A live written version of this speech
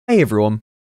Hey everyone,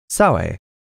 Sao here.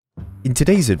 In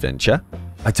today's adventure,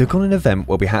 I took on an event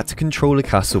where we had to control a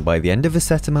castle by the end of a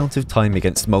set amount of time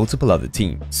against multiple other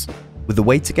teams. With the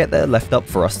way to get there left up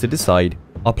for us to decide,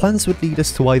 our plans would lead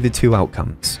us to either two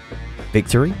outcomes,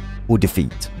 victory or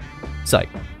defeat. So,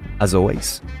 as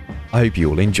always, I hope you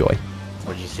all enjoy.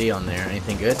 What'd you see on there?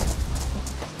 Anything good?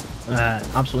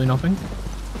 Absolutely nothing.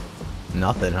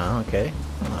 Nothing, huh? Okay.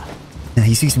 Now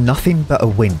he sees nothing but a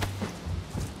win.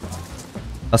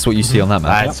 That's what you see on that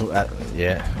map.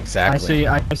 Yeah, exactly.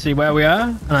 I see where we are,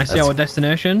 and I see our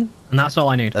destination, and that's all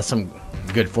I need. That's some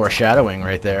good foreshadowing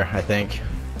right there, I think.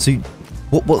 So,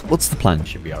 what's the plan?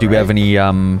 Should be all Do we right. have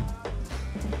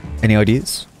any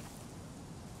ideas?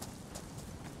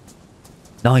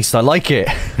 Nice, I like it.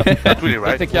 Not really,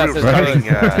 right? Yes, We're running,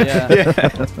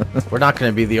 yeah. We're not going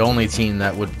to be the only team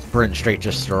that would sprint straight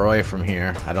to destroy from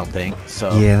here, I don't think.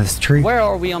 So Yeah, that's true. Where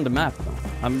are we on the map?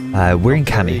 We're in not very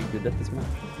Cami. good at this map.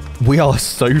 We are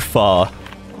so far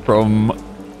from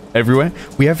everywhere.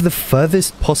 We have the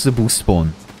furthest possible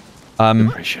spawn.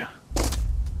 pressure.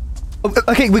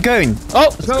 Okay, we're going.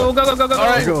 Oh, go. All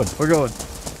right. we're good.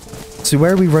 So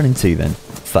where are we running to then?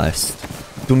 First, do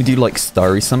you want to do like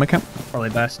Starry Summer Camp? Probably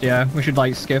best, yeah. We should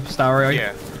like skip Starry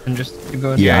Yeah. and just keep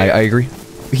going. Yeah, I agree.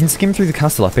 We can skim through the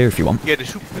castle up here if you want. Yeah, the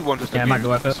should be one just Yeah, it might be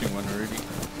worth it. one already.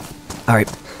 All right,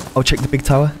 I'll check the big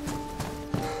tower.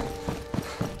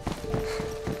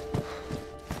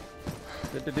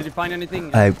 Did you find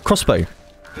anything? Crossbow.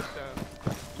 Just,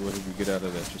 what did we get out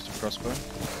of that? Just a crossbow?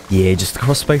 Yeah, just a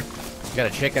crossbow. We got a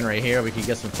chicken right here. We could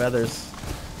get some feathers.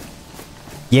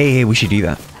 Yeah, we should do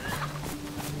that.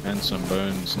 And some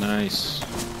bones. Nice.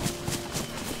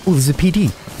 Oh, there's a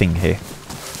PD thing here.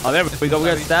 Oh, there we go. We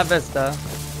got Savest.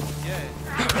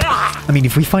 I mean,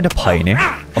 if we find a pioneer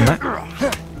on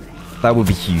that would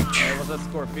be huge. What's that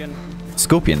scorpion?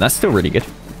 Scorpion, that's still really good.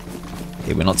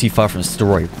 Okay, we're not too far from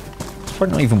Steroid. It's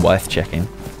probably not even worth checking.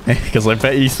 Because I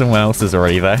bet you someone else is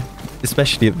already there.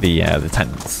 Especially at the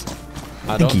tents.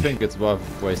 I don't think it's worth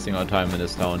wasting our time in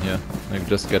this town here. Like,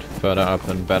 just get further up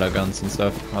and better guns and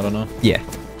stuff. I don't know. Yeah,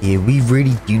 we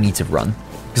really do need to run.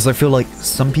 Because I feel like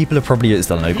some people are probably at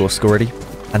Zelenogorsk already.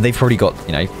 And they've probably got,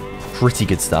 you know, pretty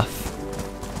good stuff.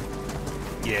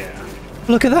 Yeah.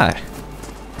 Look at that.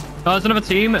 Oh, there's another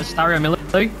team at Starry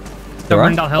Military. There They're are?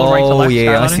 running downhill right to Oh, left.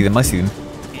 yeah, I Starry. see them.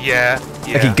 Yeah.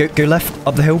 Okay, go left,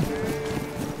 up the hill.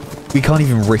 We can't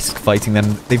even risk fighting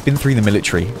them. They've been through the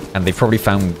military, and they've probably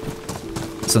found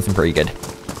something pretty good.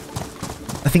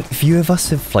 I think a few of us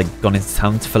have, like, gone into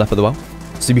town to fill up at the well,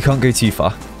 so we can't go too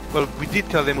far. Well, we did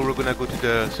tell them we were gonna go to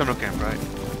the summer camp, right?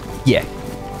 Yeah.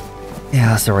 Yeah,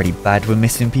 that's already bad. We're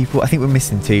missing people. I think we're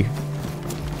missing two.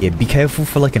 Yeah, be careful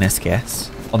for, like, an SKS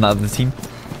on that other team.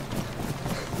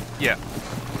 Yeah.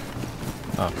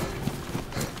 Oh.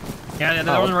 Yeah,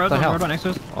 they're on the road. On the road right next to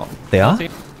us. They are?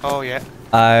 Oh, yeah.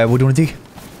 What do you want to do?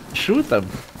 Shoot them.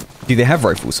 Do they have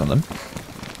rifles on them?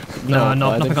 No, I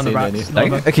nothing didn't on the see rats. any.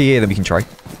 No? Okay, yeah, then we can try.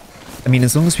 I mean,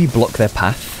 as long as we block their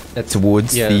path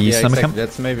towards the summer camp.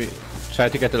 Let's maybe try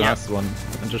to get the last one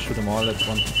and just shoot them all at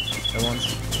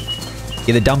once.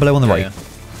 Yeah, they're down below on the right.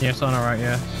 Yeah, it's on the right,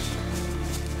 yeah.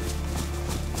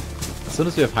 As soon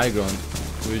as we have high ground,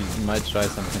 we might try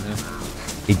something here.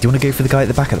 Hey, do you want to go for the guy at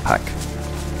the back of the pack?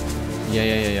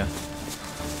 Yeah.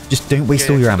 Just don't waste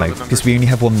Yeah, all your yeah, ammo, numbers. because we only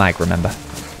have one mag, remember?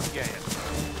 Yeah.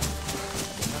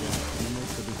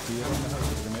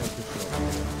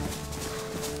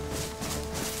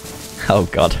 Oh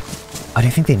god. I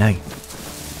don't think they know.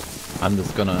 I'm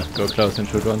just gonna go close and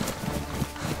shoot one.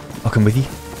 I'll come with you.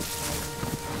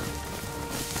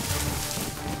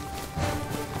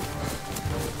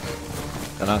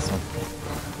 The last one.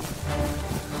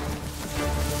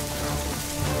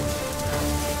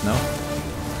 No?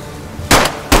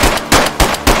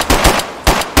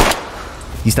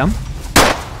 He's down?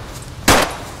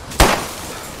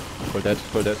 Full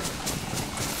dead.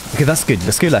 Okay, that's good.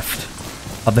 Let's go left.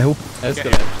 Up the hill. Let's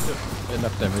Okay. go.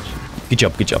 Enough damage.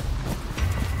 Good job.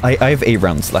 I have 8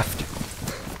 rounds left.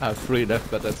 I have 3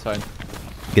 left, but that's fine.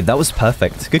 Good, that was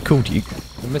perfect. Good call, Duke.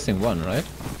 We're missing 1, right?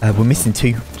 We're missing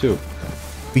 2. 2.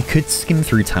 We could skim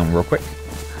through town real quick.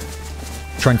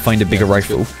 Try and find a bigger Yeah, that's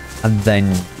rifle. And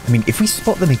then, I mean, if we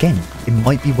spot them again, it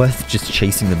might be worth just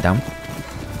chasing them down.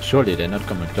 Surely they're not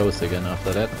coming close again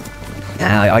after that.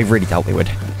 I really doubt they would.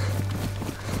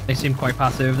 They seem quite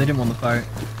passive. They didn't want the fight.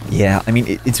 Yeah, I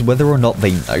mean, it's whether or not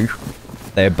they know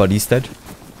their buddy's dead.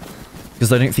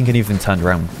 Because I don't think any of them turned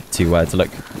around to look.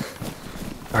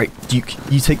 Alright, Duke,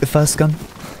 you take the first gun.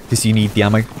 Because you need the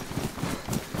ammo.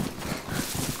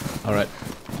 Alright.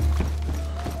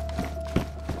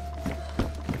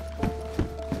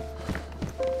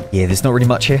 Yeah, Yeah, there's not really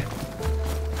much here.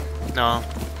 No.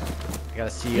 I got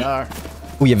a CR.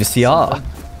 Oh, you have a CR.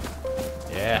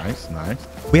 Yeah. Nice, nice.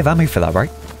 We have ammo for that, right?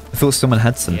 I thought someone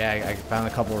had some. Yeah, I found a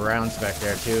couple of rounds back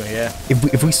there too. Yeah.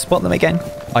 If we spot them again,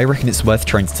 I reckon it's worth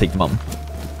trying to take them on.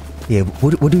 Yeah,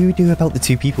 what do we do about the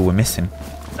 2 people we're missing?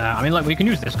 I mean, like, we can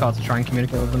use Discord to try and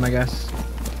communicate with them, I guess.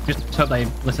 Just hope they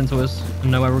listen to us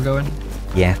and know where we're going.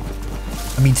 Yeah.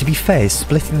 I mean, to be fair,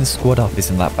 splitting the squad up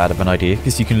isn't that bad of an idea,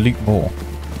 because you can loot more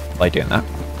by doing that.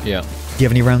 Yeah. Do you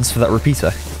have any rounds for that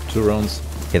repeater? 2 rounds.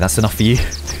 Yeah, that's enough for you.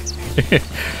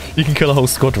 You can kill a whole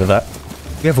squad with that.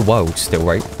 We have a while still,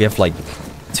 right? We have like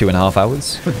 2.5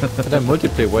 hours. But their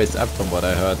multiplayer ways up from what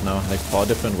I heard now. Like 4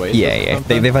 different ways. Yeah.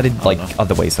 They've added like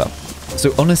other ways up.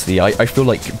 So honestly, I feel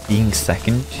like being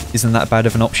second isn't that bad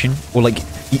of an option. Or like,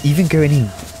 even going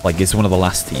in like as one of the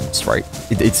last teams, right?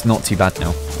 It's not too bad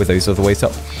now with those other ways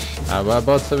up.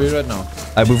 Whereabouts are we right now?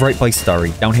 We're right by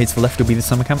Starry. Down here to the left will be the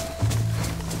summer camp.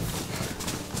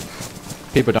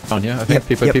 People down here. I think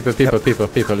people.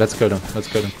 Let's kill them. Let's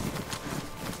kill them.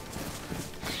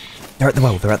 They're at the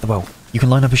well. They're at the well. You can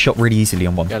line up a shot really easily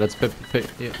on one. Yeah, let's pick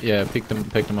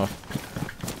them off.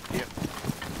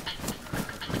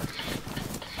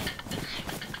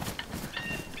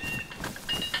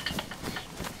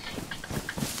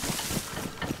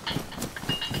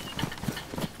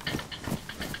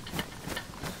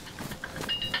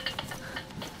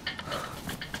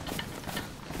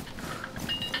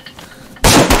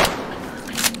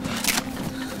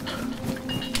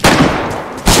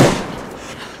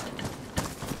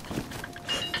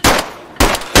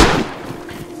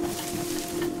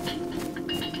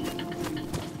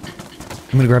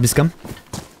 I'm gonna grab his gun.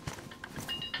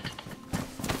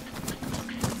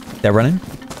 They're running.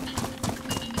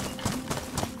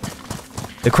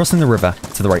 They're crossing the river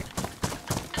to the right.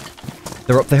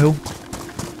 They're up the hill.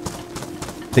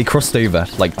 They crossed over,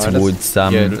 like, towards,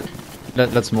 Yeah,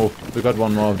 let's move. We got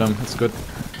 1 more of them. It's good.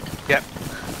 Yep.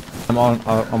 I'm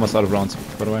almost out of rounds,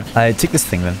 by the way. take this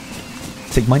thing then.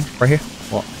 Take mine, right here.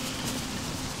 What?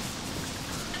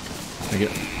 Thank you.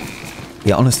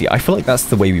 Yeah, honestly, I feel like that's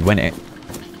the way we win it.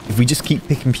 If we just keep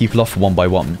picking people off one by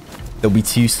one, they'll be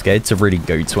too scared to really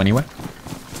go to anywhere.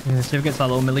 Yeah, see if we get to that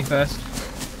little millie first.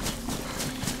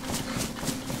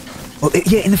 Oh,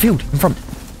 yeah, in the field, in front.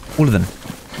 All of them.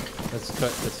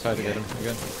 Let's try to get him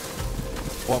again.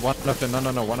 One of them,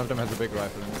 no, one of them has a big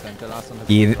rifle in his hand. The last one has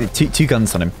Yeah, two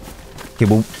guns on him. Okay,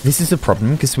 well, this is a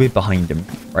problem because we're behind him,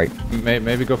 right?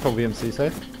 Maybe go for VMC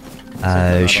side?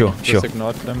 Sure. Just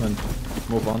ignore them and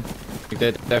move on.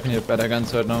 They definitely have better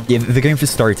guns right now. Yeah, they're going for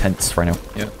Starry Tents right now.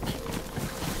 Yeah.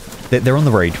 They're on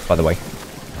the road, by the way.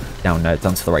 Down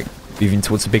to the right. Moving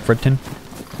towards the big red tin.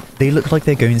 They look like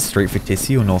they're going straight for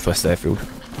Tissy or Northwest Airfield.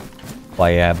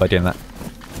 By doing that.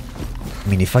 I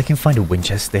mean, if I can find a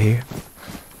Winchester here,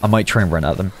 I might try and run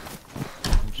at them.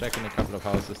 I'm checking a couple of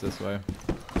houses this way.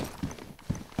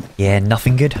 Yeah,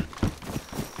 nothing good.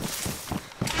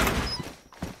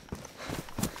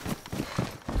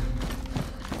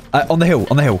 On the hill.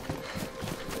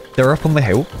 They're up on the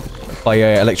hill by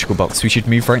electrical box. We should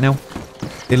move right now.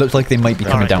 They look like they might be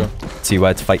coming down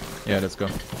to fight. Yeah, let's go.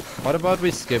 What about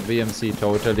we skip VMC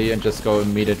totally and just go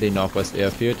immediately Northwest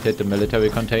Airfield, hit the military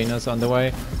containers on the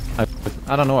way?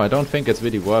 I don't know, I don't think it's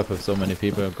really worth if so many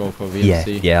people go for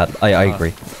VMC. Yeah, I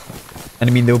agree. And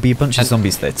I mean, there'll be a bunch of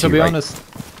zombies there too, To be right? honest,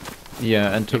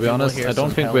 yeah, and to be honest, I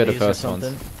don't think we're the first ones.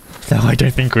 No, I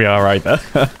don't think we are either.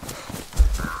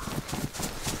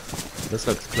 This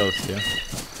looks close here.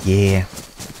 Yeah,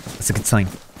 that's a good sign.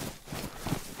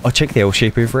 I'll check the L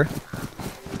shape over it.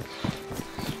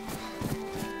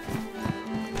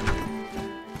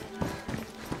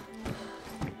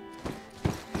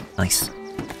 Nice.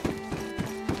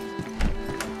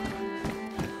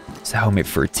 It's a helmet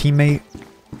for a teammate.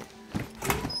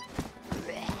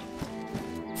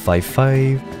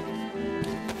 5.5.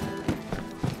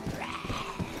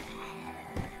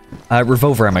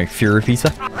 Revolver ammo for your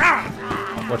repeater.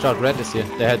 Watch out, red is here.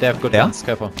 They have good guns,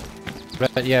 careful.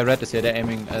 Red is here. They're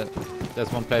aiming.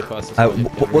 There's one plate for us.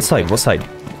 What side? What side?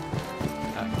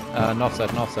 North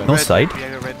side. North side?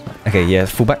 Yeah, red. Okay, yeah,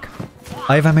 fall back.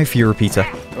 I have ammo for your repeater.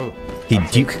 Oh. Hey,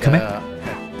 Duke, come in.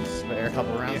 Spare a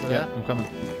couple rounds of Yeah, that. I'm coming.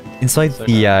 Inside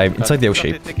the L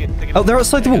shape. Take it. Oh, they're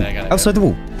outside the wall. I got it. Outside the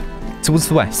wall. Towards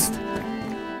the west.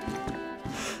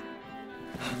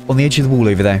 On the edge of the wall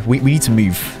over there. We need to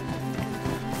move.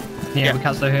 Yeah, we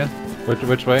can't stay here.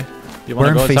 Which way? You Where wanna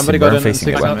I'm go? facing, Somebody where got I'm a facing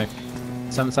it, 6 where? mag.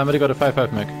 Somebody got a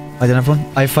 5.5 mag. I don't have one.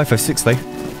 I have 5.56 though.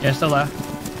 Yeah, still there.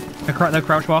 They're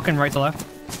crouch walking right to left.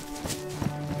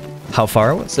 How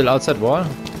far out? Still outside wall?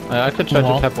 I could try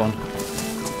Wall. to tap one.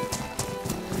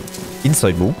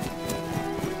 Inside wall.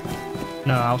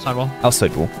 No, outside wall.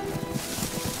 Outside wall.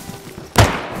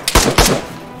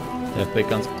 Yeah, big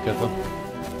guns, careful.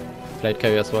 Plate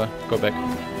carrier as well, go back.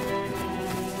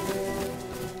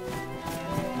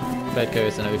 Plate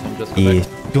carriers and everything, just go Yeah. back.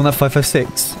 Do you want that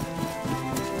 556?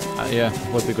 Yeah,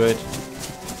 would be great.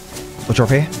 We'll drop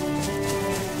here.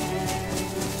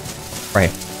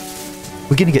 Right.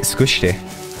 We're gonna get squished here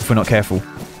if we're not careful.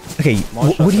 Okay,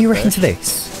 what do you reckon to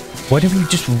this? Why don't we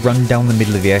just run down the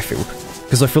middle of the airfield?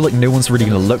 Because I feel like no one's really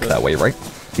gonna look that way, right?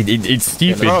 It's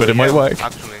stupid, but it might work.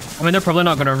 Actually. I mean, they're probably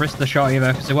not going to risk the shot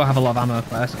either, because they won't have a lot of ammo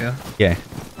for Esker. Yeah.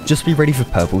 Just be ready for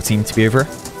purple team to be over.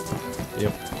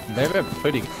 Yep. They were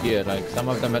pretty geared, like some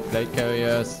of them had plate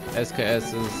carriers,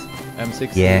 SKSs,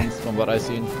 M16s Yeah. from what I've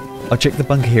seen. I'll check the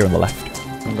bunker here on the left.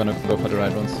 I'm gonna go for the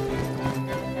right ones.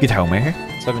 Good helmet here.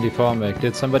 74 make.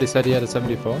 Did somebody say he had a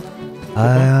 74?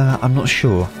 I'm not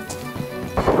sure.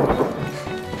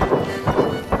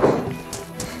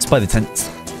 It's by the tents.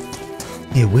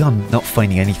 Yeah, we are not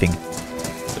finding anything.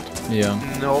 Yeah.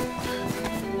 Nope.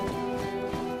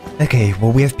 Okay,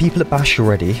 well we have people at Bash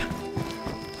already.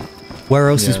 Where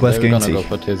else is worth they were going gonna to? go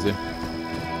for Tizzy.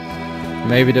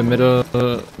 Maybe the middle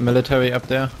military up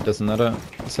there. There's another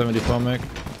 74 mag.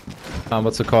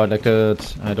 What's it called? Like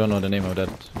I don't know the name of that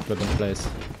flipping place.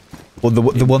 Well, the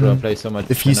one, Play so much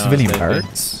the few now civilian lately.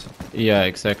 barracks. Yeah,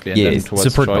 exactly. And Yeah, then it's towards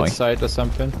Superdnoy. Troy's side or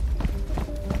something.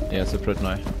 Yeah,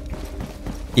 Superdnoy.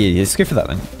 Yeah, let's go for that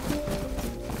then.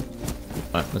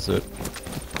 Alright, let's do it.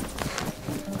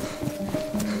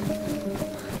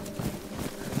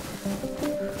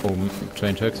 Oh,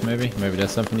 train tracks maybe? Maybe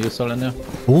there's something useful in there?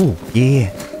 Oh,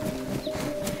 yeah.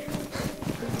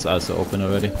 It's also open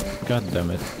already. God damn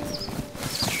it.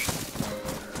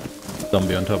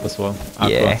 Zombie on top as well.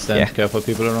 Yeah, stand yeah. careful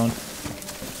people around.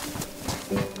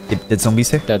 Dead zombies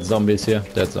here? Dead zombies here.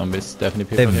 Dead zombies. Definitely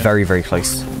people They're here. very, very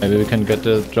close. Maybe we can get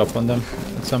the drop on them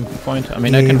at some point. I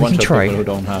mean, Yeah, I can we one can shot try. people who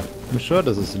don't have. I'm sure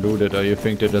this is looted, or you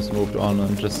think they just moved on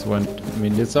and just went. I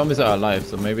mean, the zombies are alive,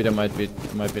 so maybe they might be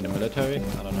in the military.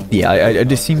 I don't know. Yeah,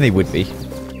 I'd assume they would be.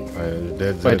 Wait,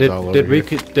 did we?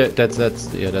 That's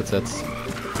yeah, that's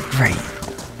Right.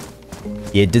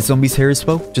 Yeah, did zombies here as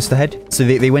well, just ahead? So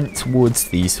they went towards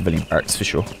the civilian barracks for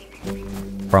sure.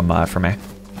 From here.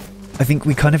 I think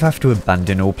we kind of have to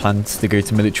abandon all plans to go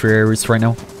to military areas right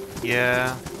now.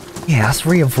 Yeah. Yeah, that's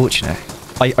really unfortunate.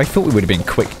 I thought we would have been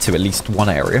quick to at least one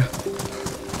area.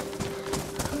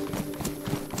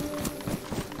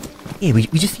 Yeah, we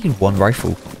just need one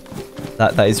rifle.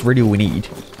 That is really all we need.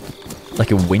 Like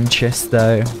a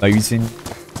Winchester, Mosin.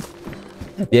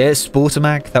 Yeah,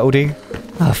 Sportamag, that'll do.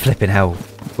 Ah, flipping hell.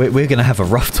 We're gonna have a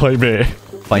rough time here.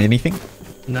 Find anything?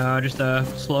 No, just a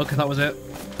slug, that was it.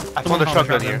 I found a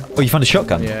shotgun here. Oh, you found a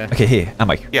shotgun? Yeah. Okay, here,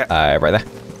 ammo. Yeah. Right there.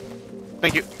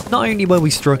 Thank you. Not only were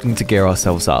we struggling to gear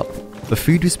ourselves up, but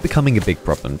food was becoming a big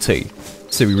problem too,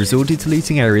 so we resorted to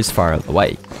looting areas far out of the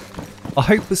way. Our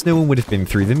hope was no one would have been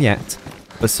through them yet,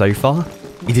 but so far,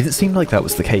 it didn't seem like that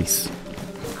was the case.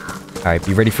 Alright,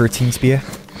 be ready for a team spear?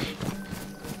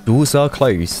 Doors are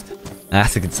closed.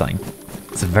 That's a good sign.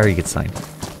 It's a very good sign.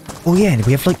 Oh yeah, and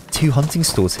we have like 2 hunting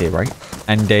stores here, right?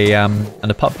 And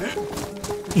a pub.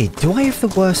 Hey, do I have the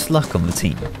worst luck on the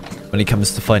team when it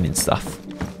comes to finding stuff?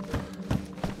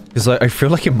 Because I feel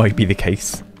like it might be the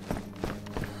case.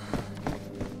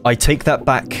 I take that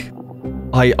back.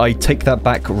 I take that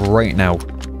back right now.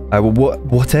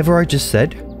 Whatever I just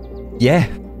said, yeah.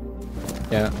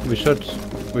 Yeah, we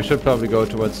should probably go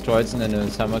towards Troyson in the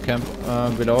summer camp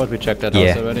below it. We checked that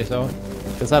Yeah. house already, so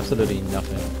there's absolutely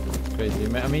nothing. Crazy.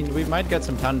 I mean, we might get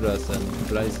some tundras and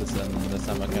places in the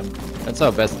summer camp. That's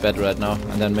our best bet right now.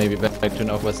 And then maybe back to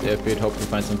Northwest Airfield, hope we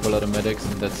find some full automatics,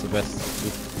 and that's the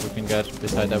best we can get.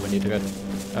 Besides that, we need to get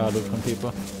loot from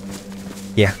people.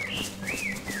 Yeah.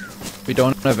 We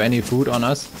don't have any food on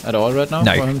us at all right now? for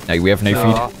No, him? no, we have no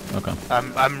food. Okay.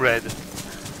 I'm red.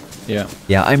 Yeah.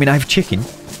 Yeah, I mean, I have chicken.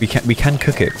 We can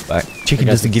cook it, but chicken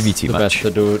I guess doesn't give you it's too the much. best to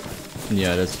do it.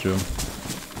 Yeah, that's true.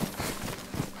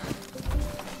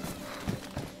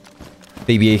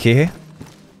 Baby AK here.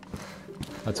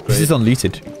 That's great. This is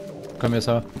unlooted. Come here,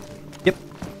 sir. Yep.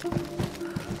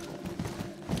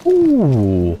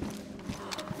 Ooh.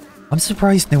 I'm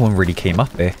surprised no one really came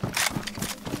up there.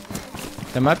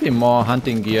 There might be more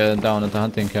hunting gear down at the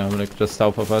hunting camp, like just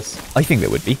south of us. I think there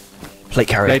would be. Plate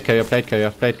carrier. Plate carrier, plate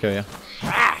carrier, plate carrier.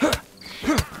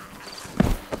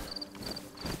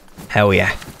 Hell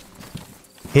yeah.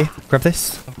 Here, grab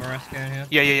this.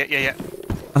 Yeah.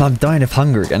 And I'm dying of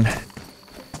hunger again.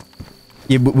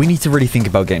 Yeah, but we need to really think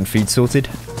about getting food sorted.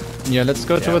 Yeah, let's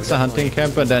go towards the hunting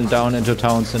camp and then down into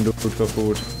towns and look for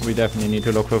food. We definitely need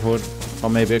to look for food. Or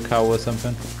maybe a cow or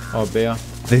something. Or a bear.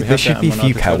 There should be a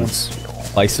few cows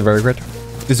by Severograd.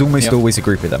 There's almost always a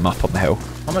group of them up on the hill.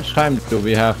 How much time do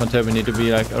we have until we need to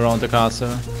be like around the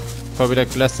castle? Probably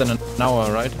like less than an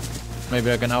hour, right? Maybe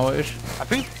like an hour-ish? I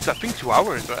think 2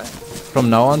 hours, right? From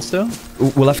now on still?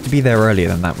 We'll have to be there earlier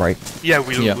than that, right? Yeah,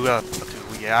 we'll have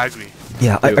to. Yeah, I agree.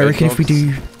 Yeah, I reckon if we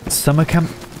do summer camp,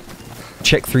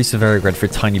 check through Severograd for a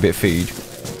tiny bit of food,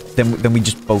 then we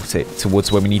just bolt it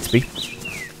towards where we need to be.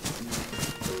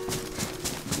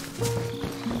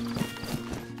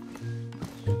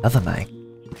 Another mag.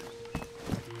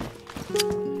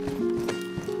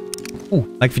 Oh,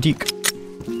 mag for Duke.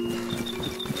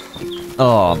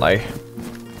 Oh no.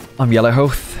 I'm yellow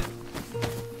health.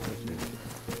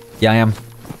 Yeah, I am.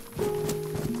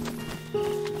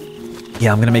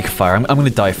 Yeah, I'm gonna make a fire. I'm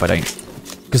gonna die if I don't.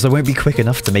 Because I won't be quick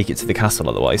enough to make it to the castle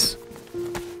otherwise.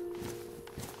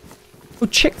 Oh,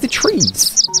 check the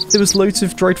trees! There was loads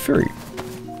of dried fruit.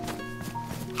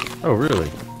 Oh,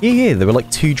 really? Yeah, there were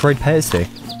like 2 dried pears here.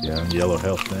 Yeah, I'm yellow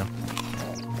health now.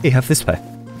 Here, have this pear.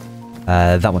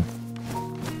 That one.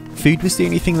 Food was the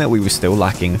only thing that we were still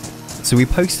lacking, so we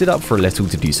posted up for a little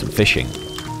to do some fishing.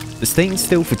 But staying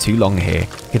still for too long here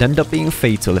could end up being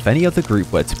fatal if any other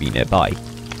group were to be nearby.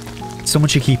 Someone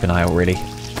should keep an eye out, really.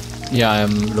 Yeah,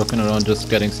 I'm looking around just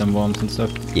getting some worms and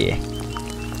stuff. Yeah.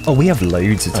 Oh, we have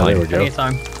loads of time. There we go.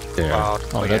 Anytime. Yeah. Wow.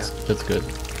 Oh, yeah. that's good.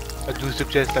 I do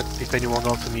suggest that if anyone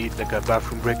also needs like a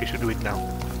bathroom break, you should do it now.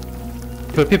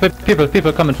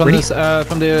 People coming from Really? this,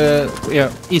 from the,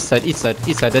 east side.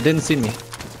 They didn't see me.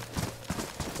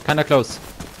 Kinda close.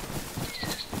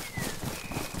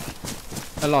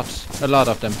 A lot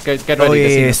of them. Get ready. Oh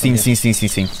they're yeah, seeing us from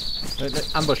seen. here.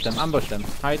 Ambush them.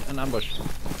 Hide and ambush.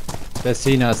 They're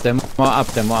seeing us. They're more up.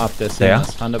 They're seeing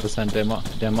us. 100%.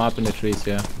 They're more up in the trees.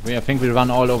 Yeah. I think we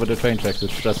run all over the train tracks,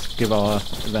 which just give our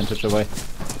advantage away.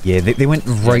 Yeah, they went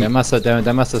right. Yeah,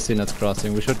 they must have seen us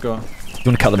crossing. We should go. You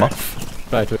want to cut them off?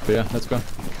 Try to. Yeah. Let's go.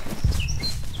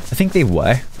 I think they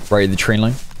were right at the train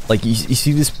line. Like you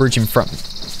see this bridge in front.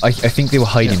 I think they were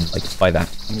hiding like by that.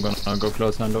 I'm gonna go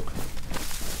closer and look.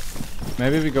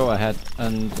 Maybe we go ahead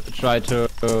and try to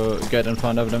get in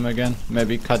front of them again.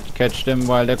 Maybe catch them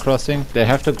while they're crossing. They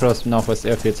have to cross Northwest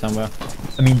Airfield somewhere.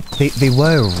 I mean, they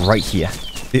were right here.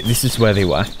 This is where they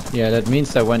were. Yeah, that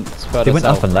means they went further They went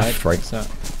south, up and left, right? So,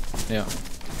 yeah.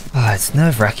 Ah, it's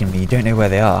nerve-wracking when you don't know where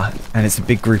they are, and it's a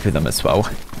big group of them as well.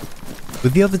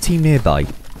 With the other team nearby,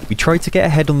 we tried to get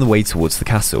ahead on the way towards the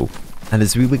castle, and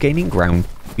as we were gaining ground,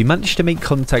 we managed to make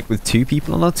contact with 2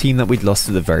 people on our team that we'd lost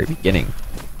at the very beginning,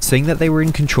 saying that they were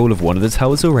in control of one of the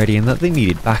towers already and that they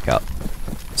needed backup.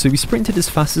 So we sprinted as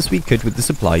fast as we could with the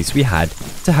supplies we had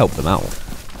to help them out.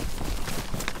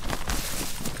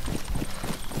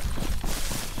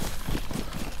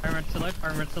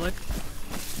 Fire red to lid.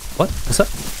 What? What's up?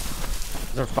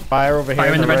 There's a fire over here.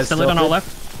 Fire in the red red lid on our circle.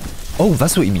 left. Oh,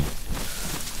 that's what you mean.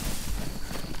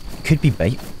 Could be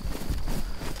bait.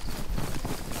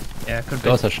 Yeah, could be.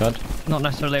 Doors are shut. Not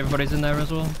necessarily everybody's in there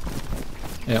as well.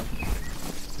 Yeah.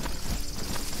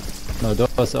 No,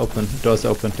 doors open. There's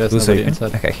Was nobody open?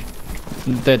 inside. Okay.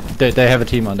 They have a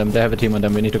team on them.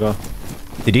 We need to go.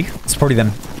 Did you? It's probably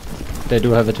them. They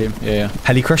do have a team. Yeah.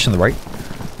 Heli crush on the right.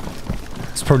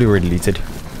 It's probably already looted.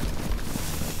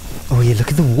 Oh yeah, look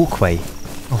at the walkway.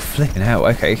 Oh, flipping out.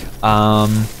 Okay.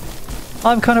 I'm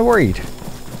kind of worried.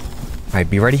 Alright,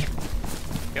 be ready.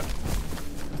 Yep.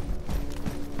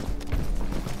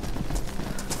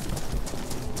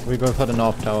 We go for the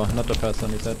north tower, not the first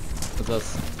one he said. It's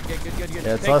us. Okay, good.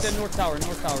 Yeah, it's Take us. the north tower.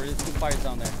 There's 2 fires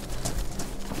down there.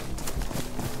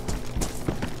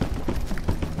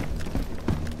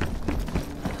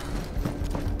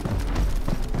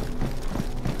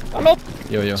 Hello.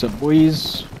 Yo. What's up,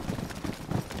 boys?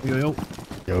 Yo.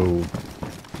 Yo.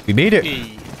 We made it.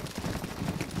 Hey.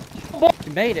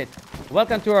 We made it.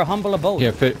 Welcome to our humble abode.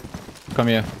 Here, come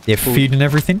here. Yeah, food and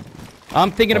everything. I'm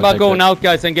thinking Oh, about take going that. out,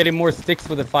 guys, and getting more sticks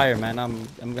for the fire, man. I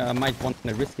might want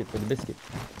to risk it for the biscuit.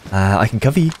 I can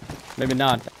cover you. Maybe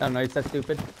not. I don't know. It's that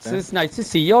stupid. So it's nice to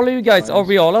see all of you guys. Are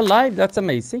we all alive? That's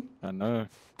amazing. I know.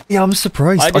 Yeah, I'm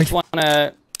surprised. I just want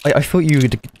to... I thought you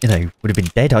would, would have been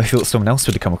dead. I thought someone else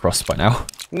would have come across by now.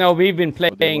 No, we've been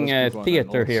there playing was people on the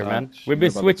theater north here, side. man. You We've know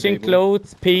been about the switching table?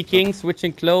 clothes, peeking,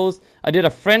 switching clothes. I did a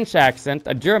French accent,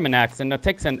 a German accent, a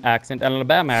Texan accent, an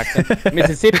Alabama accent,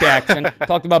 Mississippi accent.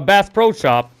 Talked about Bass Pro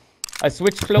Shop. I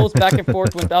switched clothes back and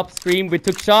forth, went upstream. We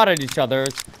took shot at each other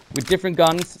with different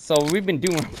guns. So we've been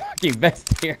doing our fucking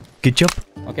best here. Good job.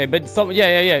 Okay, but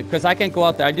yeah. Because I can't go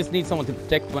out there. I just need someone to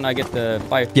protect when I get the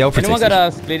fire. Yeah, I'll protect Anyone you. got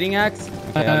a splitting axe?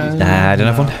 Okay, I'll use Nah, I don't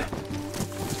have one.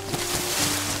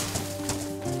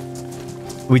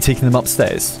 Are we taking them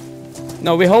upstairs?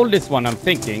 No, we hold this one, I'm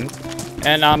thinking.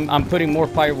 And I'm putting more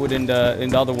firewood in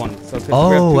the other one. So 'cause we have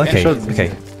Oh, two okay, entrances okay.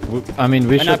 here. I mean,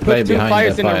 we And I should play put two behind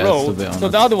fires the in a fires, row. to be honest. So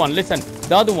the other one, listen,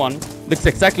 the other one looks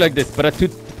exactly like this, but I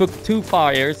put two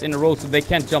fires in a row so they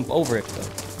can't jump over it. So.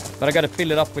 But I gotta fill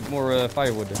it up with more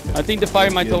firewood. I think the fire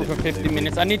might hold for 50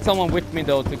 minutes. I need someone with me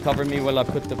though to cover me while I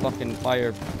put the fucking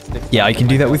fire sticks. Yeah, I can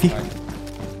do that with you.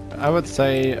 I would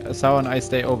say Sao and I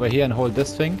stay over here and hold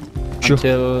this thing. Sure.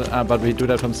 Until, but we do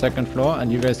that from second floor,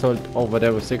 and you guys hold over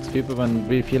there with 6 people. When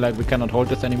we feel like we cannot hold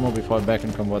this anymore, we fall back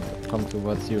and come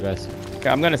towards you guys. Okay,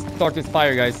 I'm gonna start this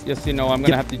fire, guys. Just so you know, I'm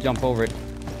gonna have to jump over it.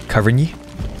 Covering you.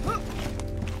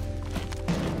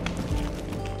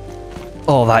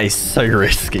 Oh, that is so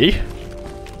risky.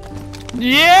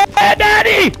 Yeah,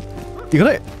 daddy! You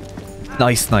got it?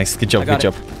 Nice, nice. Good job, I got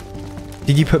good job.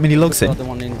 Did you put many logs Put the in? other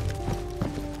one in.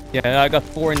 Yeah, I got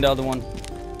 4 in the other one.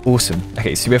 Awesome.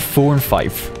 Okay, so we have 4 and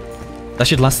 5. That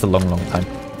should last a long, long time.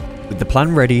 With the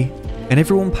plan ready, and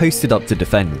everyone posted up to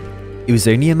defend, it was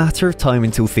only a matter of time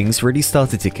until things really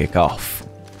started to kick off.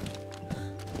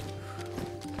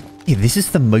 Yeah, this is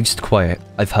the most quiet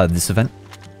I've heard this event.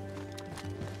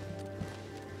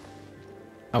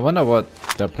 I wonder what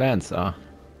their plans are.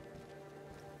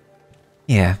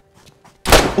 Yeah.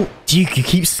 Oh, Duke, you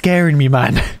keep scaring me,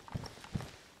 man.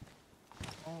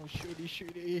 Oh,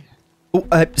 shooty. Oh,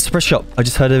 suppress shot. I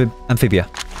just heard an amphibia.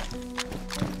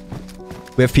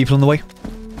 We have people on the way.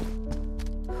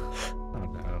 Oh,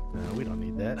 no, we don't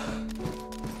need that.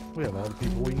 We have all the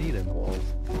people we need in the walls.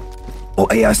 Oh,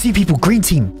 hey, I see people. Green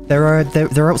team.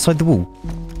 They're outside the wall.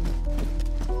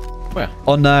 Where?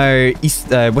 On west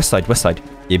side.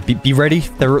 Yeah, be ready.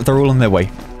 They're all on their way.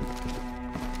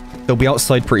 They'll be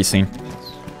outside pretty soon.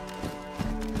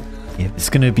 Yeah, there's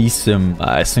gonna be some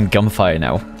gunfire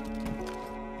now.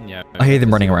 Yeah. I hear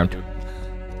them running around.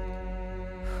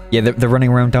 Yeah, they're running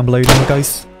around down below them,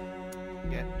 guys.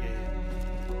 Yeah.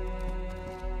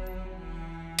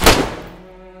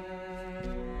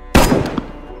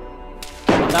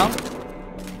 Down.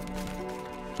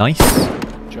 Nice.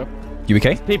 Job. You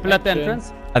okay? People at the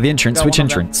entrance. At the entrance. Got Which one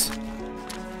of them. entrance?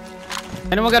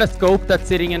 Anyone got a scope that's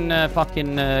sitting in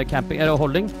fucking camping or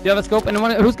holding? Do you have a scope?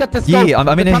 Anyone? Who's got the scope? Yeah, I'm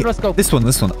in the a, Tundra scope. this one.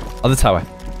 Other tower.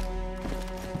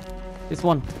 This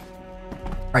one.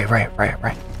 Right.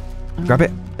 Grab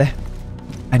it. There.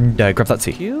 And grab that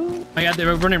too. You? Oh yeah,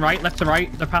 they're running right, left to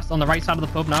right. They're passed on the right side of the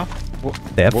pub now.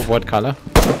 There. What color?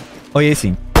 Oh, yeah,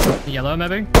 seen. Yellow,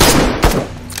 maybe?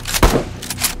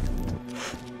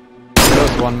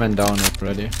 There's one man down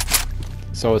already.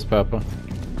 So is purple.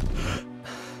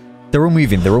 They're all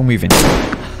moving. Is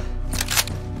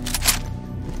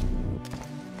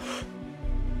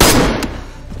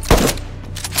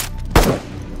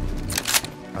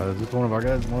this one of our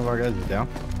guys? One of our guys is down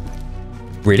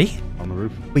Really? on the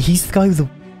roof. Wait, he's the guy with the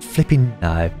flipping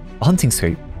hunting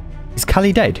scope. Is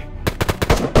Callie dead?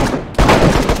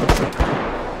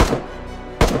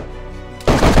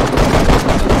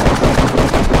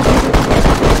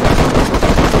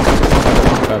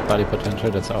 Body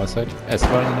potential, that's our side. As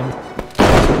well in them.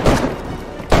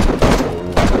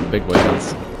 Oh, big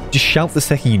whales. Just shout the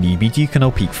second you need me, Duke, and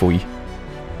I'll peek for you. You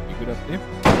good up there?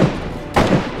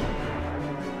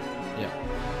 Yeah.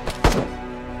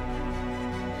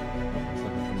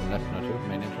 From the left, not you,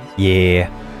 main entrance. Yeah.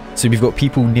 So we've got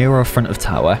people near our front of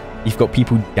tower. You've got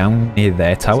people down near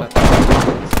their tower.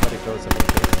 Somebody closer.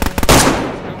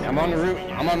 I'm on the roof.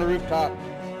 I'm on the rooftop.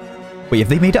 Wait, have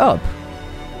they made it up?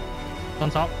 On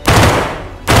top.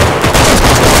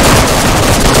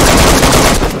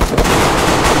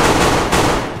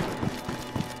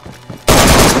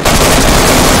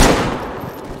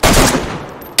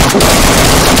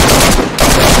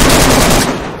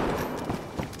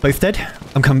 Both dead?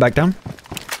 I'm coming back down.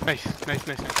 Nice.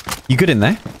 You good in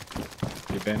there?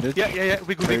 You bandage? Yeah,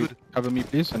 we good. Cover me,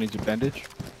 please. I need your bandage.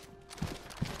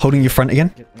 Holding your front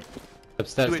again?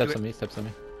 Steps on me. Steps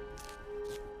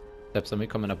on me,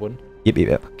 coming up wooden.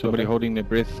 Yep. Somebody holding their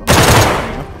breath.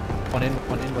 One in.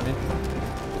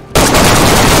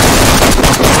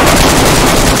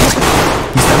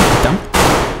 He's down.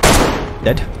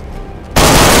 Dead.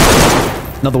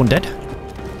 Another one dead.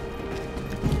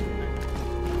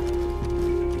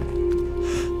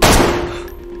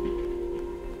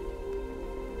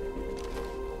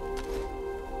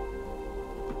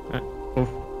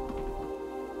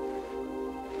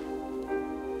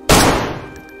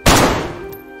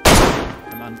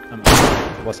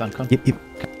 Was uncon. Yep.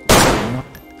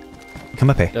 Come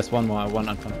up here. There's one more, one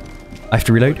uncon. I have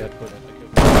to reload. Killed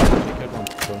one.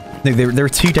 Cool. No, there are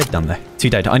 2 dead down there. 2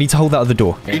 dead. I need to hold that other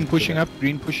door. Green pushing up.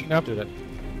 Do that.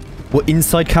 What,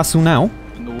 inside castle now?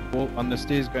 On the wall, on the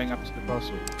stairs going up to the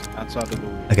castle, outside the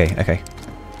wall. Okay, okay.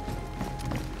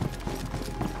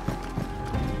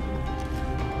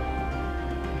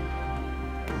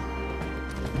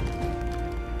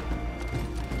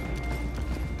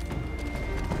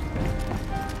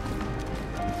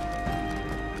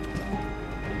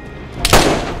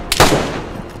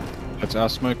 That's our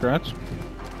smoke, right?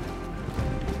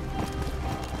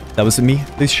 That was me,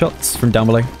 those shots from down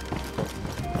below.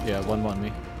 Yeah, 1-1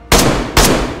 me.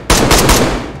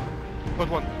 Got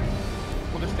one.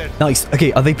 On the stairs. Nice.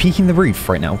 Okay, are they peeking the roof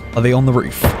right now? Are they on the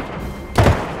roof?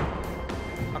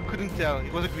 I couldn't tell.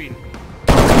 It was a green.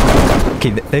 Okay,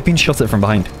 they've been shot at from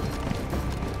behind.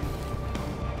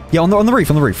 Yeah, on the roof,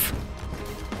 on the roof.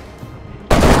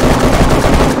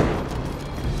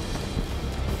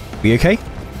 We okay?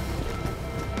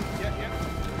 Yeah, yeah.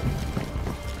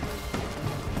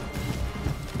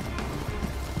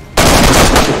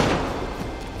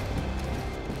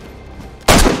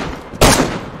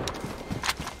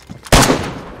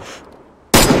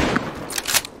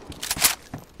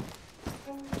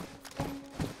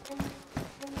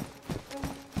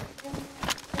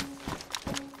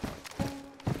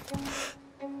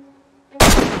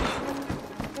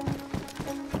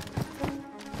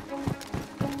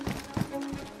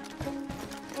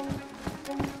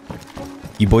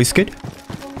 You boys good?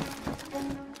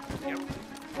 Yep.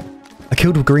 I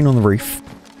killed a green on the roof.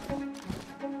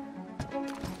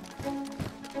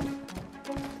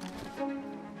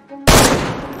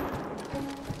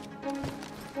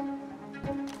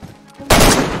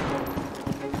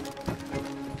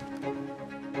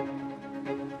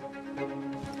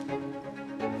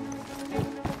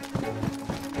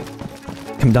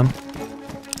 Come down.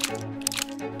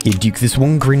 Yeah, Duke, there's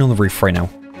one green on the roof right now.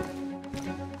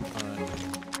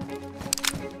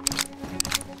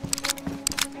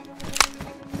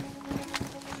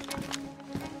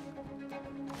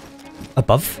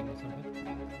 Above?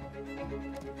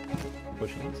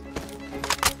 Pushing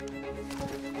us.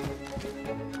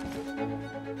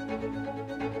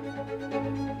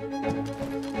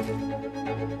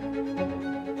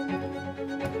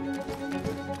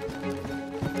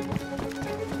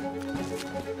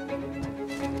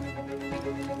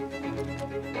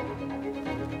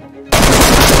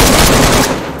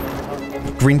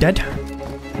 Green dead?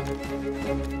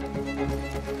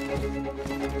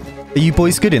 Are you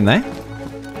boys good in there?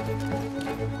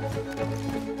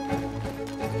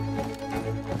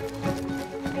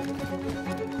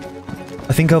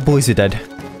 I think our boys are dead.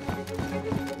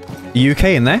 Are you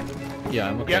okay in there? Yeah,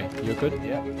 I'm okay. Yep. You're good?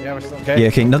 Yeah, yeah, we're still okay. Yeah,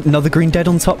 okay. Another green dead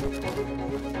on top.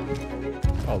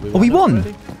 Oh, We won!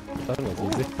 already? That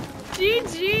was easy.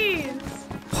 GG's.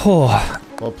 Oh,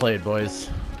 Well played, boys.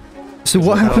 so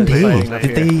what happened here? playing up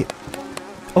Did here. they...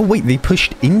 Oh wait, they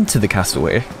pushed into the castle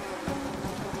here. Here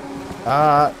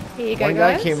you go, One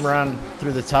guy guys. came around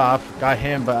through the top, got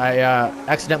him, but I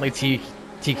accidentally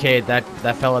TK'd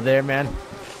that fella there, man.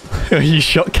 You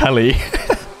shot Callie.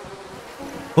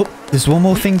 Oh, there's one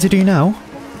more thing to do now.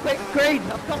 Great,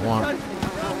 I'm coming. One.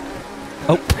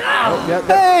 Oh.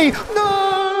 Hey! No!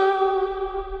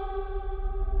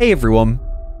 Hey everyone.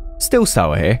 Still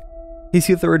Sour here. Here's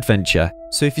your other adventure.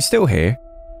 So if you're still here,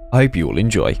 I hope you all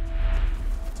enjoy.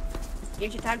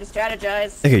 Gives you time to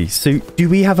strategize. Okay, so do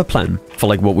we have a plan for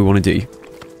like what we want to do?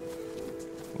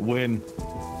 Win.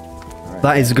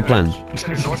 That is a good plan.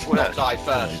 Northwest. Die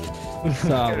first.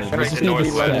 Solid. Straight to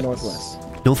northwest.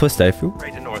 Northwest Airfield?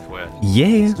 Straight to northwest.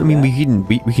 Yeah, I mean we can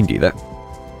do that.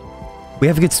 We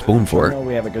have a good spawn for it.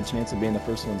 We have a good chance of being the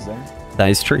first ones there. That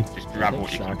is true. Just grab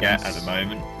what you can get at the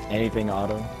moment. Anything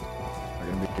auto. Are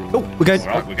gonna be Oh, we go.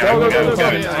 Alright, we're going. We're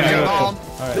going.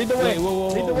 Lead the way.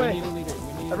 Lead the way.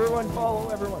 Everyone follow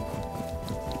everyone.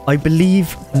 I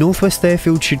believe Northwest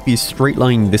Airfield should be a straight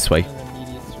line this way.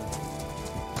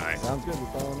 Sounds good. We're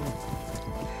following you.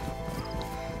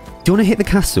 Do you want to hit the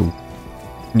castle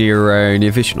near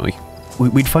Vishnoi?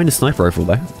 We'd find a sniper rifle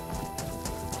there.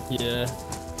 Yeah.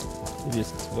 Maybe a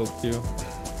smoke too.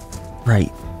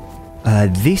 Right.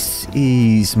 This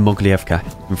is Moglievka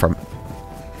in front.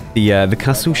 The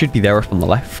castle should be there up on the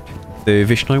left. The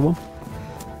Vishnoi one.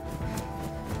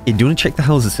 Yeah, do you want to check the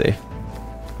houses here?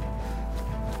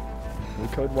 We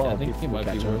code well. I think it might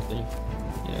be worth it.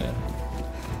 Yeah.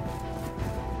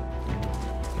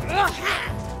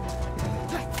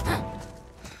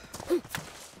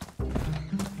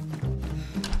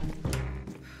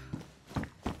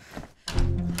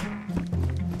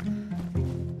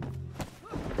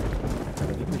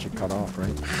 I think we should cut off,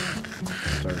 right?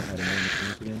 Start heading in the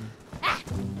camp again.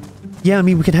 Yeah, I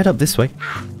mean we can head up this way.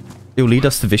 It'll lead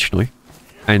us to Vishnoi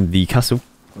and the castle.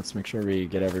 Let's make sure we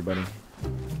get everybody.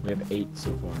 We have 8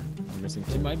 so far. We're missing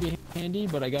 2. It might be handy,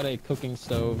 but I got a cooking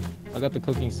stove. I got the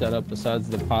cooking set up besides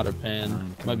the pot or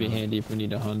pan. Might be handy if we need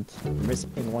to hunt. We're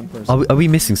missing 1 person. Are we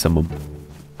missing someone?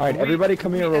 Alright, everybody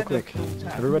come here real quick.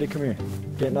 Everybody come here.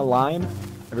 Get in a line.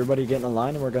 Everybody get in a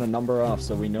line and we're gonna number off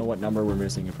so we know what number we're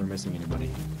missing if we're missing anybody.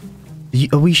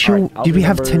 Are we sure? Alright, I'll Do we be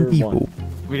have number 10 people?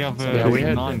 1. We have we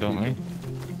had 9, don't we?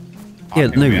 Yeah,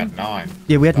 no. We had 9.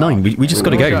 Yeah, we had 9. We just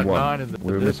gotta go.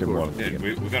 We're missing 1. Yeah,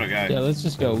 we gotta go. Yeah, let's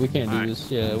just go. We can't do this.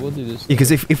 Yeah, we'll do this. Yeah,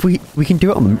 because if we can do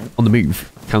it on the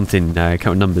move, counting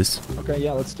numbers. Okay,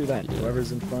 yeah, let's do that.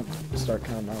 Whoever's in front, start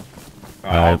counting off.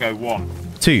 Right, I'll go 1,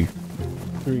 2,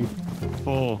 3,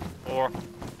 4,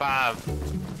 5,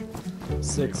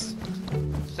 6,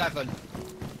 7.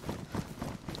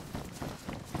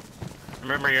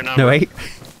 Remember your number. no 8.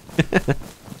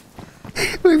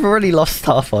 We've already lost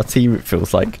half our team. It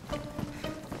feels like.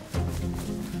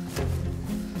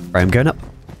 Right, I'm going up.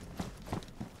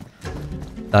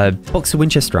 Box of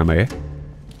Winchester ammo. Yeah?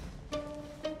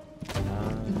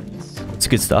 Nice. It's a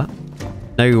good start.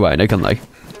 No gun though.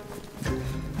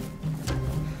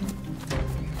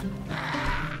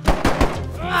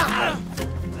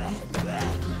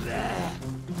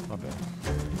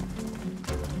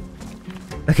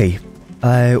 Okay.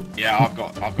 Yeah, I've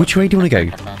got which way do you want to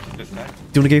go? I found this there.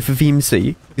 Do you want to go for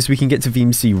VMC? Because we can get to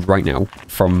VMC right now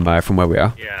from where we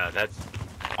are. Yeah, that's.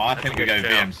 I think we go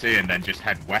VMC and then just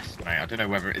head west, mate. I don't know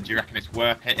whether. Do you reckon it's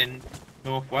worth hitting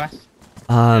northwest?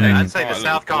 I'd say the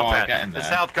south compound. The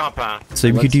south compound.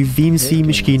 So we could do VMC,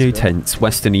 Mishkino tents,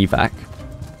 Western evac,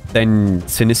 then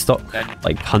Sinistock,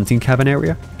 like hunting cabin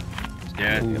area.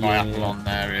 Yeah, my apple on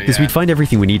there. Because we'd find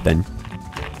everything we need then.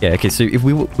 Yeah. Okay. So if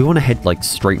we want to head like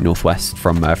straight northwest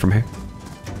from here.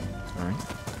 Alright.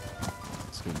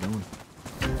 Let's get going.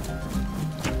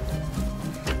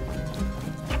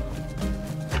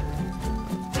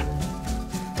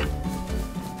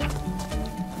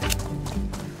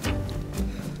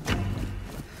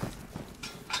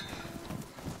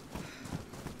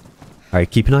 Alright,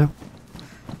 keep an eye out.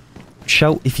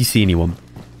 Shout if you see anyone.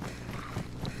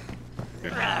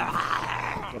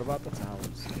 What about the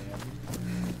towers?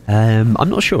 I'm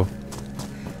not sure.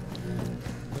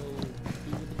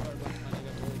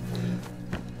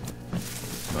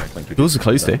 Doors are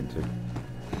closed here.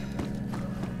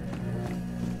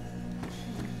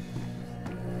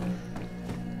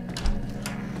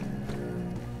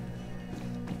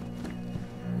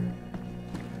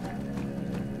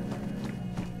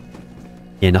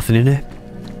 Yeah, nothing in here.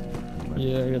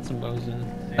 Yeah, I got some bows in.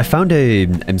 I found a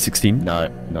M16. No,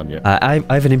 none yet. I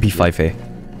have an MP5 here.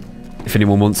 If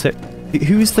anyone wants it.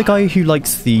 Who is the guy who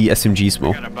likes the SMGs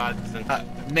more?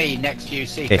 Me, next to you,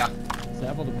 Seeker.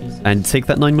 Okay. And take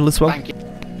that 9mm as well. Thank you.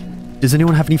 Does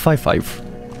anyone have any 5.5?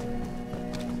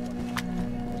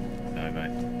 No, mate.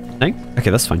 No?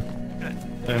 Okay, that's fine.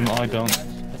 I don't.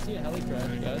 I see a heli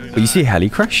crash, guys. Oh, you see a heli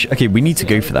crash? Okay, we need to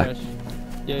go for that.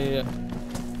 Yeah.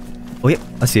 Oh, yeah,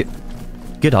 I see it.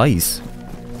 Good eyes.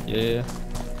 Yeah.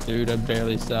 Dude, I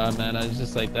barely saw it, man. I was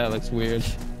just like, that looks weird.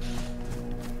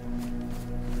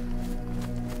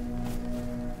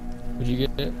 Would you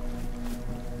get it?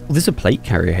 Well, there's a plate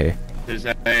carrier here. There's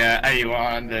a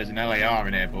AUR and there's an LAR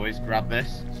in here, boys. Grab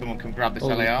this. Someone can grab this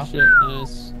Holy LAR. shit,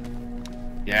 nice.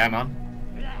 Yeah, man.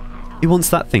 Who wants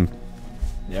that thing?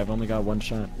 Yeah, I've only got 1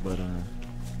 shot, but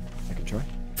I can try.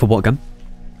 For what gun?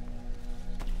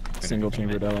 Single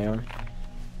chambered LAR.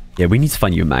 Yeah, we need to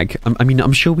find you a mag. I mean,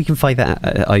 I'm sure we can find that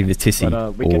at either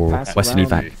Tissy we can or pass Western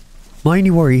around. Evac. My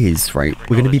only worry is, right,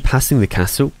 we're going to be passing the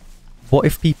castle. What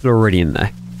if people are already in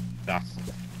there? That's.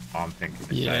 I'm thinking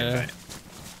the Yeah. same, mate.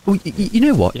 Well, you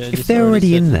know what? Yeah, if just they're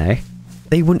already already in said- there,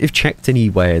 they wouldn't have checked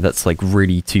anywhere that's like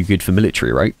really too good for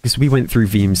military, right? Because we went through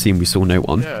VMC and we saw no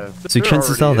one. Yeah, So they're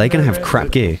chances already are they're in going to there, have man.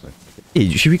 crap gear.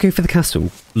 Yeah, should we go for the castle,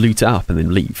 loot it up, and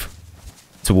then leave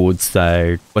towards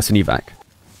Western Evac?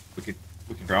 We could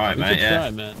try, We mate. could Yeah. try,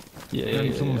 man.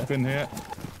 Yeah. Someone's been here.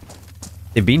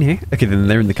 They've been here. Okay, then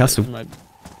they're in the castle. What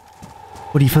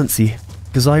do you fancy?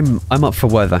 Because I'm up for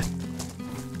weather.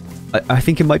 I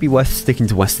think it might be worth sticking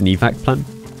to Western Evac plan.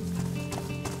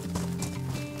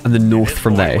 And then north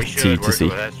from there to see.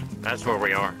 That's where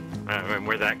we are. I mean,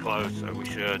 we're that close, so we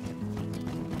should.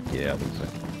 Yeah, I think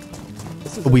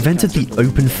so. We've entered the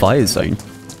open fire zone.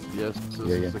 Yes, this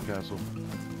is the castle.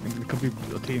 There could be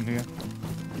a team here.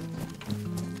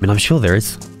 I mean, I'm sure there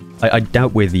is. I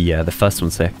doubt we're the first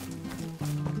ones here.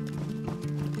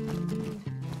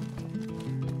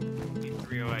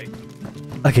 308.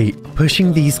 Okay,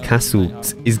 pushing these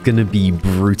castles is gonna be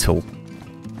brutal.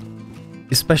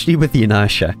 Especially with the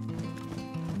inertia.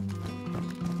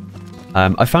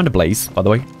 I found a blaze, by the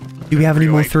way. Do we have any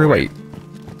more 308?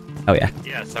 Oh yeah.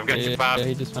 Yes, I've got your 5. Yeah,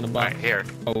 he just found a box. Right here.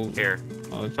 Oh, Here.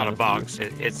 oh, It's on a box.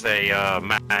 It's a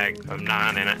mag of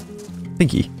 9 in it.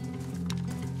 Thank you.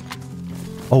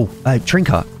 Oh, train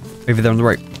car over there on the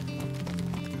right.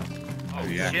 Oh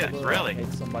shit, really?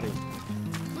 Somebody.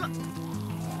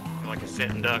 Like a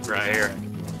sitting duck right here.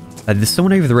 There's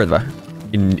someone over the river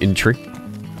in tree.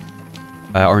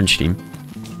 Orange team.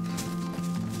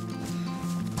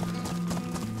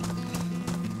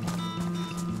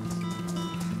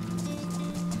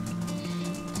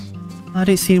 I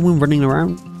don't see anyone running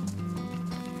around.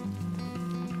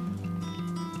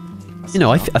 You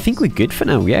know, I think we're good for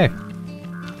now, yeah.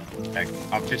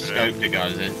 I've just scoped it,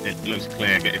 guys. It looks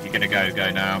clear. If you're gonna go,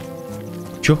 go now.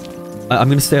 Sure. I'm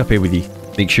gonna stay up here with you.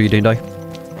 Make sure you don't die.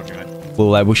 Roger, mate.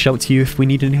 We'll shout to you if we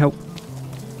need any help.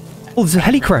 Oh, there's a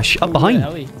heli crash up behind.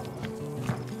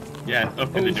 Yeah,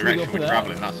 up in the direction we're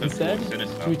traveling. That's a sinister.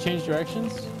 Should we change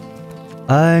directions?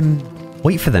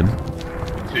 Wait for them.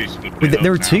 Two split Wait,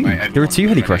 there are now, two. mate. There are two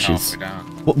heli Everyone's crashes.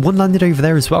 halfway down. One landed over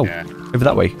there as well. Yeah. Over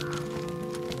that way.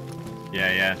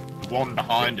 Yeah. One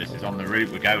behind us is on the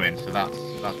route we're going, so that's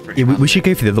pretty. Yeah, we should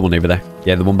go for the other one over there.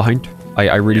 Yeah, the one behind.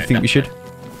 I really think we should.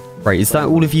 Right, is that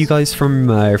all of you guys from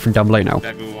down below now?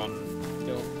 Everyone.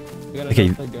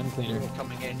 Okay.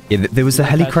 Yeah, there was a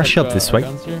heli crash up this way,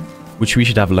 which we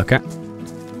should have a look at.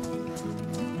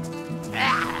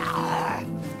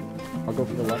 I'll go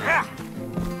for the left.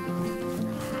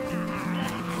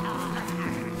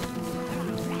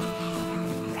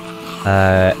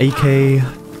 AK,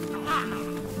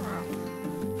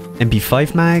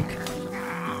 MP5 mag,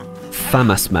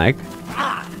 FAMAS mag.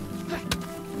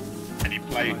 Any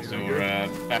plates or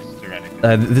vests or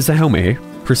anything? There's a helmet here,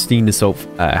 pristine assault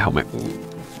helmet.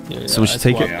 Someone should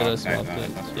take it.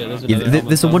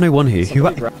 There's a 101 here. Who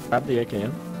Grab the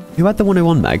AKM. Who had the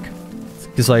 101 mag?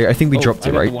 Because I think we dropped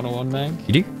it, right? The 101 mag.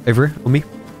 You do? Over here on me.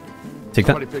 Take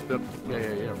that. Somebody picked up. Yeah,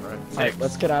 right. Alright,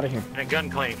 let's get out of here. And a gun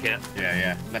clean kit.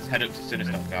 Yeah. Let's head up to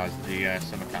Sinister, guys. The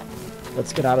summer camp.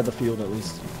 Let's get out of the field at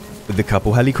least. With the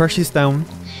couple heli crashes down,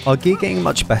 our gear getting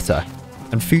much better,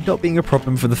 and food not being a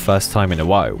problem for the first time in a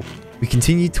while, we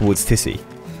continued towards Tissy,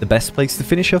 the best place to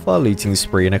finish off our looting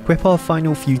spree and equip our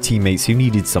final few teammates who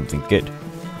needed something good.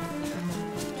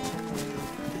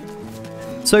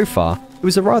 So far, it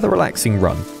was a rather relaxing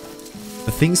run,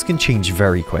 but things can change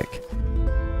very quick.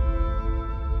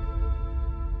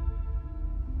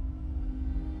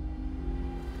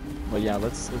 Well, yeah,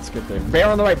 let's get there. Bear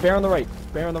on the right, bear on the right,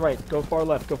 bear on the right. Go far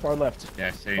left, go far left.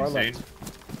 Yeah, seen. Left.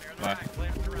 Left.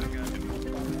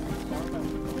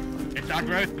 It's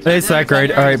aggro. It's aggro.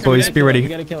 Alright boys, be ready. We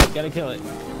gotta kill it, gotta kill it.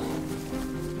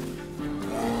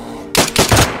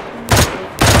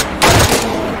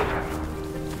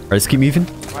 Alright, let's keep moving.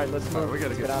 Alright, let's move. We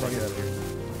gotta get out of here.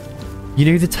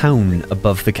 You know the town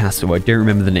above the castle, I don't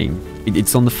remember the name.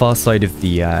 It's on the far side of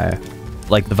the,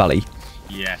 like the valley.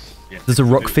 Yes. There's a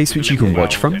rock face which you can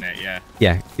watch from.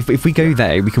 Yeah, if we go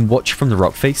there, we can watch from the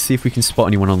rock face, see if we can spot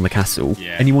anyone on the castle.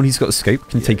 Yeah. Anyone who's got a scope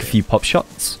can take a few pop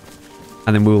shots,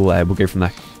 and then we'll go from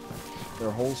there. Their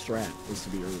whole strat is to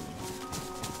be early.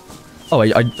 Oh,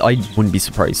 I wouldn't be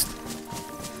surprised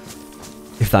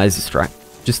if that is a strat.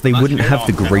 Just they wouldn't have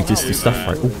the greatest of stuff,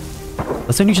 right? Oh,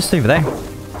 that's only just over there.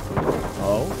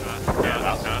 Oh? Yeah,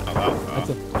 that's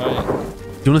a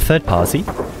fight. Do you want a third party?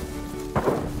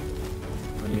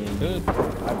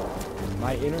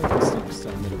 My inner instincts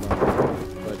tell me to run,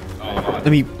 but I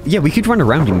mean, yeah, we could run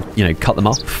around and, you know, cut them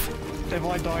off. If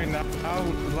I die now,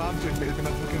 Labs is gonna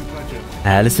fucking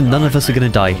pleasure. Listen, none of us are gonna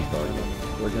die.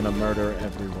 we're gonna murder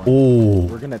everyone. Oh.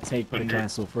 We're gonna take the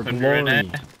castle for glory,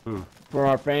 for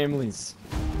our families.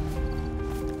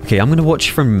 Okay, I'm gonna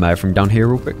watch from down here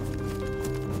real quick.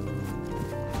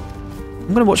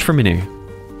 I'm gonna watch from in here.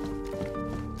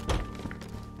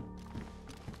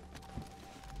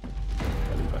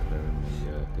 Back there in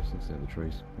the distance in the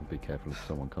trees. Be careful of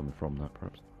someone coming from that,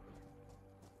 perhaps.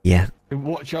 Yeah.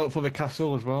 Watch out for the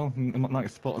castle as well. It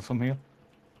might spot us from here.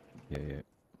 Yeah.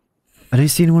 I don't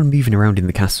see anyone moving around in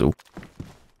the castle.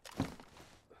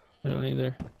 I don't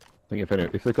either. I think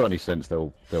if they've got any sense,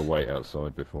 they'll wait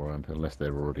outside beforehand, unless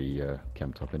they're already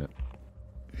camped up in it.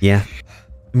 Yeah.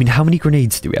 I mean, how many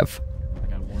grenades do we have?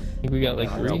 I think we got like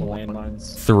 3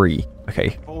 landmines. 3.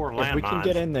 Okay. 4 landmines. If we can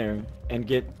get in there and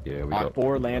get we got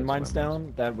 4 landmines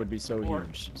down, that would be so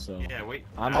huge. So yeah,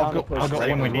 I'm down to push. I've got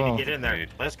one we as need well. to get in there.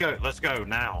 Let's go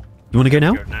now. You want to go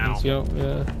now? Let's go,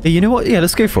 yeah. Hey, you know what? Yeah,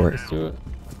 let's go for it. Let's do it.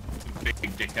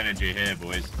 Big dick energy here,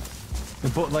 boys.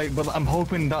 But I'm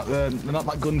hoping that not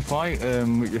that gunfight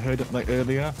you heard like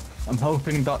earlier. I'm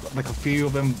hoping that like a few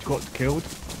of them got killed.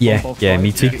 Yeah, Both yeah, sides,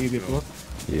 me too. make it easier for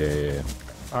us. Yeah.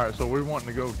 Alright, so we're wanting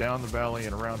to go down the valley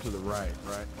and around to the right?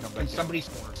 Come back. And somebody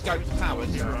scope the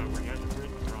towers.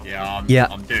 Yeah, Yeah,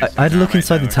 I'm doing I had a look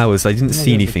inside the towers. I didn't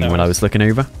see anything when I was looking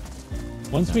over.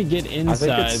 Once we get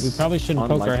inside, we probably shouldn't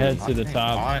poke our heads to the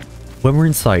top. When we're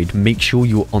inside, make sure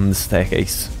you're on the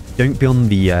staircase. Don't be on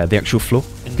the actual floor,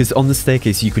 because on the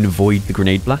staircase you can avoid the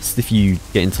grenade blast if you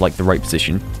get into like the right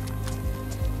position.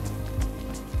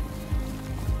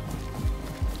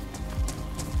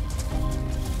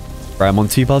 Right, I'm on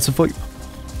 2 bars of VoIP.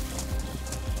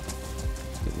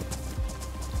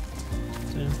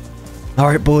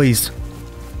 Alright, boys.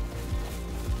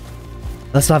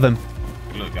 Let's have him.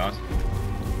 Good luck, guys.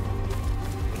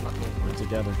 We're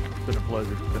together. It's been a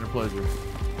pleasure. It's been a pleasure.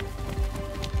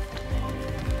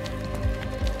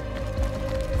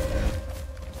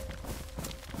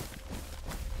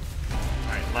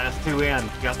 Alright, last 2 in.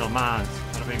 Got no mines.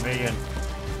 That'll be me in.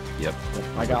 Yep.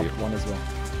 I got one as well.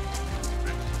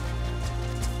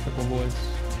 Couple boys.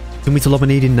 Can we to lob a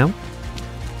nade in now?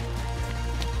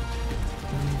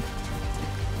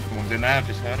 Someone's in there, I've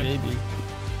just heard it. Maybe.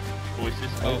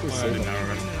 Voices. Oh, voices in there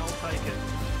alright. already. I'll take it.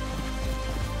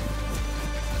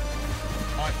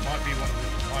 Might be one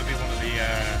of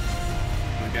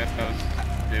the girls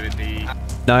doing the...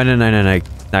 No.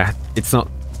 Nah, it's not.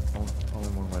 Only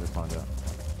one way to find out.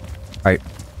 Alright.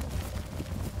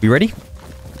 You ready?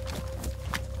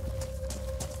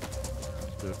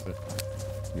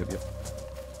 Yep.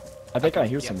 I think I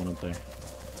hear someone up there.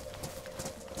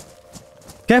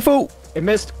 Careful! It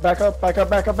missed. Back up. Run.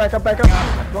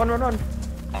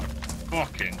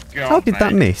 Fucking god, How did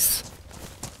that miss?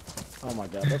 Oh my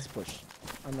god, let's push.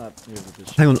 I'm not here with this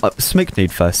shit. Hang on, smoke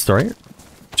nade first, alright?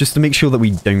 Just to make sure that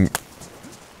we don't...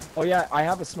 Oh yeah, I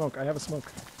have a smoke.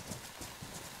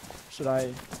 Should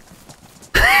I...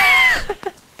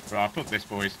 Right, fuck this,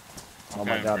 boys. Oh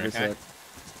my god, this okay?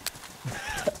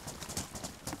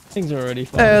 Things are already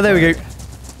fun. There we go.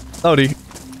 Howdy.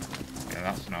 Yeah,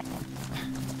 that's not...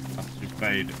 That's just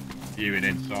made viewing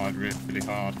inside really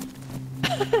hard.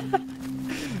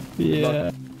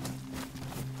 Yeah.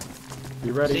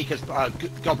 You ready? Seekers,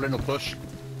 Goblin will push.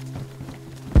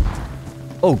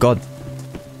 Oh god.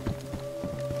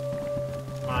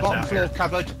 Bottom floor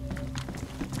covered.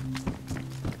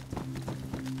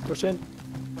 Push in.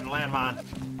 Put a landmine.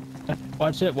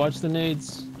 Watch it. Watch the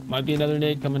nades. Might be another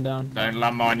nade coming down. Don't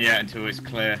landmine yet until it's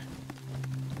clear.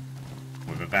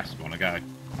 With a vest wanna go.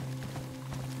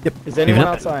 Yep. Is anyone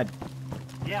outside?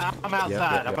 Yeah, I'm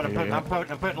outside. I'm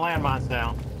putting landmines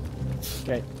down.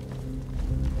 Okay.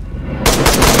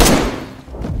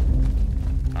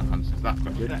 That answers that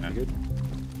question then. Good.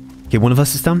 Okay, one of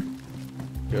us is down.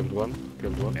 Killed one.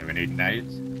 Yeah, we need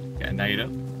nades. Get a nade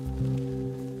up.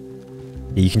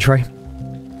 Yeah, you can try.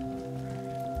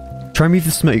 Try and move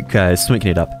the smoke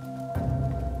nade up.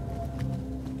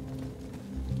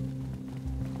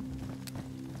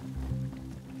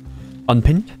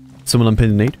 Unpinned? Someone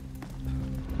unpinned a nade?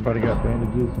 Everybody got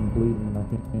bandages and bleeding, and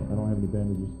I don't have any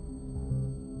bandages.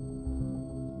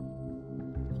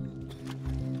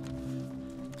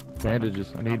 Bandages.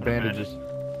 I need bandages.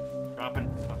 Dropping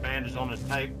a bandage on this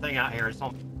thing out here. It's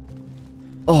on.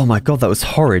 Oh my god, that was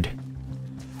horrid.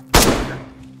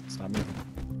 Stop moving.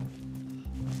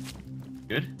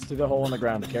 Good. See the hole in the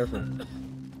ground. Careful.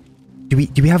 Do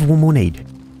we have one more nade?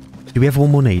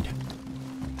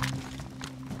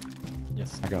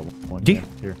 Yes. I got one. Do you?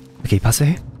 Here. Okay, pass it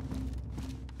here.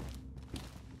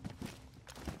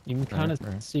 You can kind of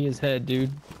see his head,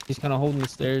 dude. He's kind of holding the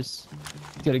stairs.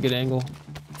 He's got a good angle.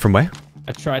 From where?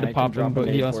 I tried to pop him, but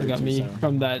he also got me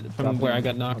from where I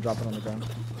got knocked. I'll drop it on the ground.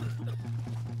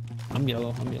 I'm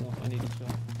yellow. I need to chill.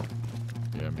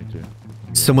 Yeah, me too.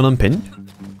 Someone unpinned?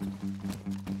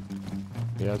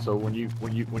 Yeah, so when you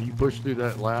push through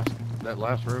that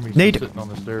last room, he's Nade. sitting on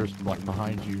the stairs like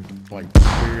behind you, like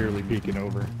barely peeking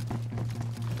over.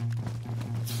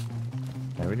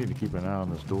 Yeah, we need to keep an eye on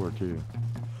this door too.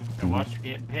 And watch you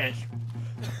get pinched.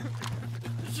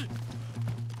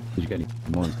 Did you get any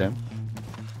ones down?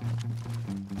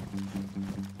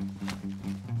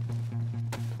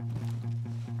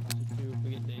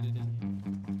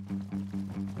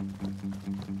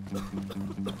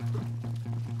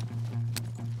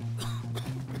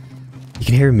 You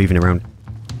can hear him moving around.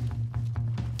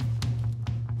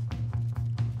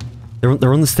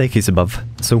 They're on the staircase above,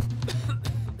 so...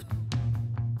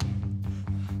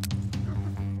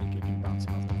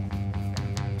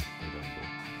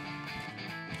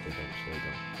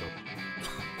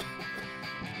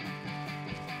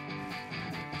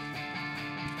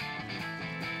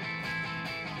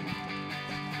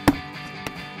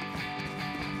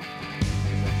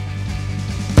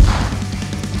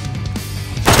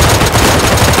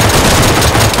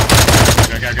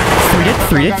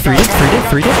 3 dead, 3 dead, 3 dead,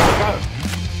 3 dead.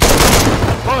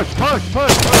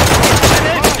 Push!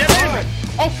 Get in!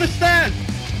 Off the stairs!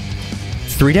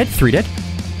 3 dead, 3 dead.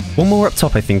 One more up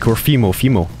top, I think, or a few more,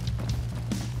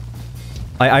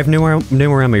 I have no more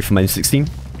ammo for my M16.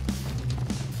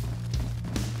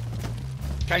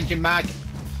 Changing mag.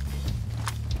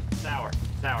 Sour,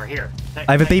 here.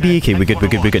 I have a baby AK, we're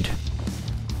good.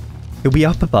 He'll be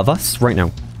up above us right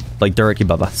now. Like, directly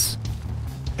above us.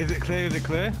 Is it clear?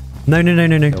 No.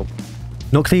 Nope.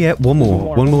 Not clear yet. One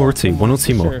more or two more.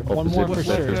 One more for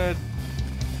sure.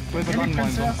 Where's the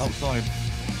landmines outside?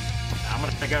 I'm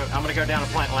gonna go down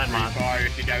and plant landmine. Free fire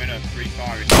if you're going up.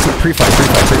 Free fire.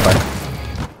 Pre-fire.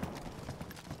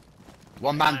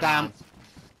 One man down.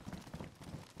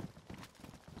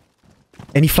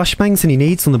 Any flashbangs, any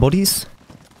nades on the bodies?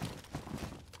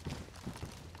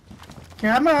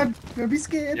 Come on, don't be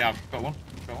scared. Yeah, I've got one.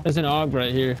 There's an AUG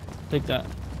right here. Take that.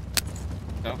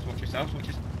 Watch yourselves.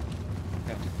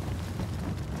 Yeah.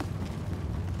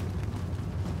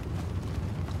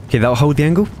 Okay, that'll hold the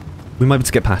angle. We might be able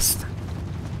to get past.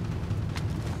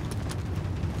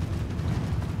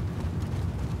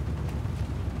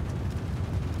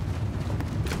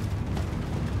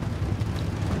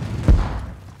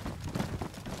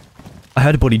 I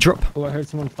heard a body drop. Oh, I heard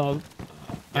someone fall.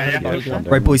 Yeah.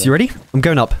 Right, boys, you ready? I'm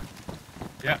going up.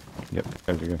 Yeah. Yep,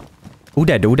 there we go. All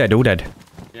dead.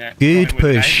 Yeah. Good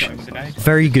push.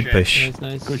 Very good push.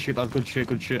 Nice. Good shit, lads. Good shit.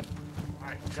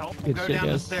 Alright, don't Good go shit, down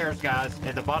the guys. stairs, guys.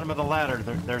 At the bottom of the ladder,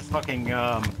 there's fucking,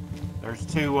 there's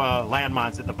two,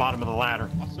 landmines at the bottom of the ladder.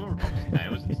 I saw a box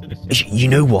there, was it? You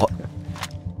know what?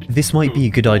 This might be a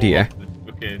good idea.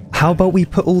 How about we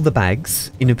put all the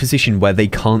bags in a position where they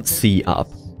can't see up,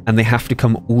 and they have to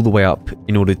come all the way up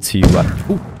in order to...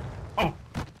 Oh,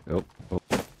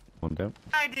 one down.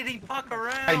 Why did he fuck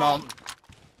around? Hey, Mom.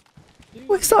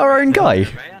 Is that our own guy?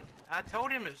 Man, I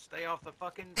told him to stay off the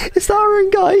fucking... Is that our own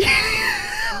guy?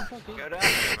 Go down.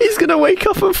 He's gonna wake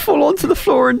up and fall onto the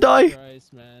floor and die.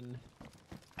 Christ, man.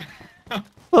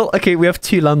 Well, okay, we have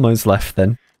 2 landmines left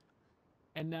then.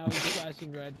 And now he's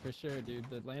flashing red for sure, dude.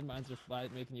 The landmines are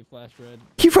making you flash red.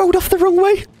 He rolled off the wrong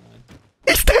way.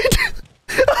 He's dead.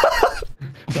 He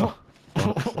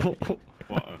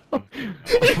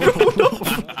rolled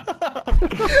off.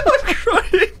 I'm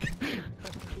crying.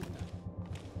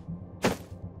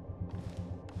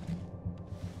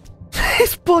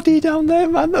 His body down there,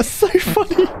 man. That's so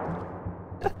funny.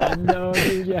 I know,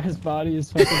 dude. Yeah, his body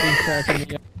is fucking been cracking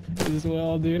me up as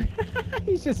well, dude.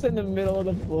 He's just in the middle of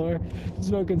the floor,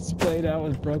 smoking splayed out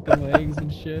with broken legs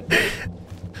and shit.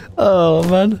 Oh,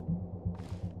 man.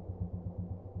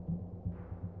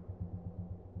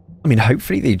 I mean,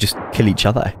 hopefully they just kill each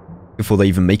other before they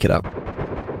even make it up.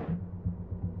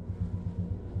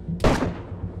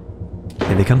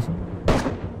 Here they come.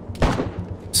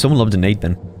 Someone lobbed a nade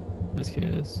then. This kid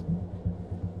is.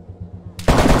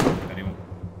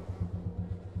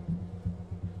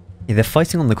 Yeah, they're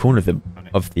fighting on the corner of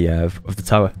the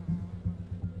tower.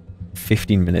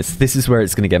 15 minutes. This is where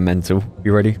it's gonna get mental.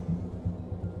 You ready?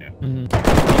 Yeah.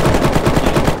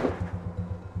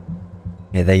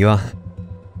 Yeah, there you are.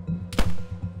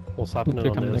 What's happening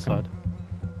on the other side?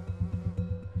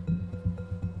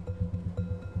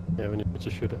 Yeah, we need to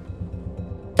shoot it.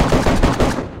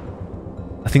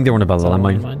 I think they're on about the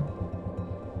landmine.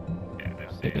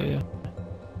 Yeah.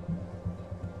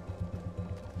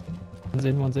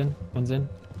 One's in.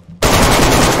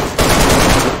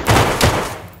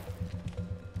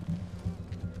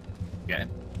 Get him.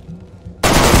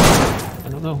 I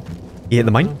don't know. You hit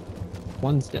the mine?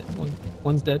 One's dead.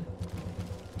 One's dead.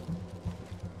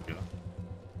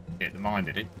 Hit the mine,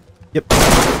 did he? Yep.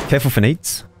 Careful for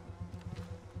nades.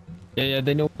 Yeah,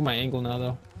 they know my angle now,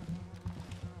 though.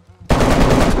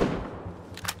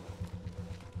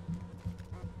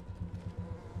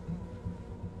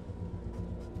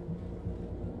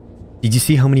 Did you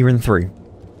see how many ran through?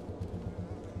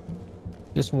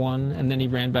 Just one, and then he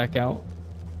ran back out.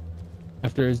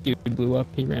 After his dude blew up,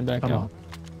 he ran back out.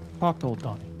 Talk to old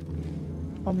Donnie.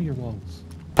 Tell me your woes.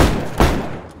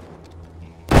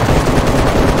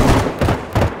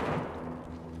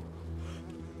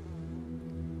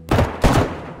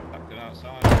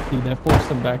 Dude, that forced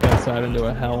him back outside into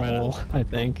a hellhole, I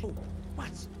think.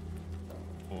 What?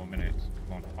 4 minutes.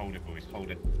 Come on, hold it, boys. Hold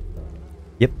it.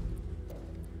 Yep.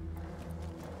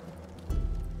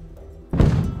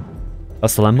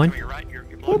 That's the landmine?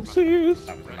 Oopsies!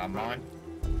 That was a landmine.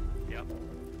 Yep.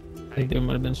 I think they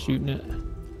might have been shooting it.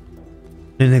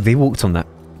 No, they walked on that.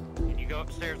 Can you go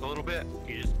upstairs a little bit?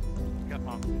 You just cut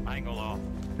my angle off.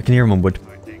 I can hear him on wood.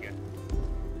 Alright, take it.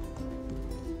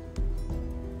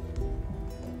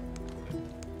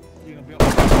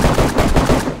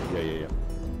 yeah.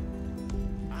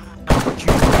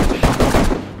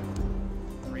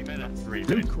 3 minutes. 3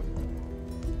 minutes.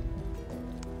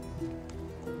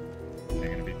 They're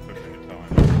going to be pushing the time,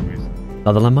 boys.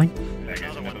 Another landmine? There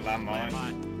goes another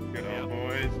landmine. Good old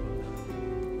boys.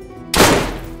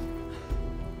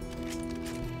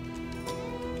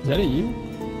 Is that a you?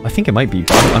 I think it might be,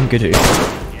 but I'm good at it. No,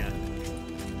 yeah.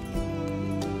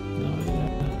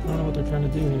 I don't know what they're trying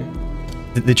to do here.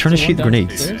 They're trying to shoot the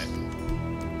grenades.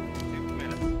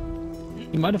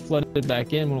 You might have flooded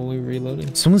back in when we were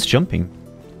reloading. Someone's jumping.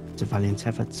 It's a valiant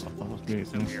effort.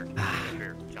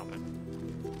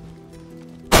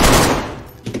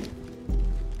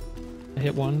 I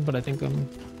hit one, but I think I'm...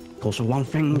 Also one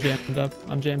thing.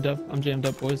 I'm jammed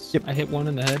up, boys. Yep. I hit one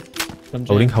in the head. I'm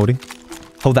Holding.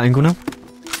 Hold that angle now.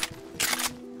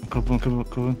 Cover.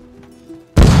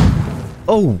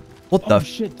 Oh, what the? Oh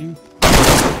shit, dude.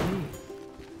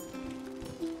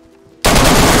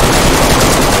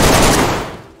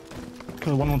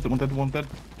 Okay, one dead.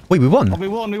 Wait, we won. Oh, we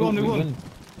won. We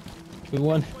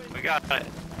won. We got it.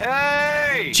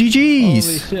 Hey! GG's.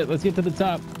 Holy shit, let's get to the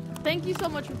top. Thank you so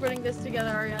much for putting this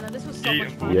together, Ariana. This was so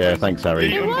much fun. Yeah, thanks, Harry.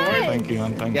 Thank you,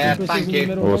 man. Thank Yeah, you. thank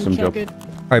you. Awesome job.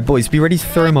 Alright, boys, be ready to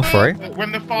throw him off, right?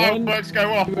 When the fireworks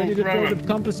go off, we'll throw them.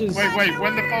 Compasses. Wait,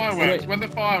 when the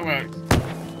fireworks.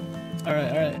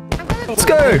 Alright. Let's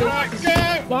go! Right,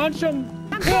 go! Launch them!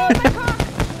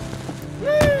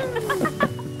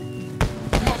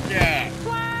 Yeah.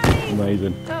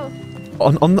 Amazing. Go.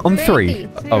 On three.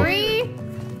 Oh.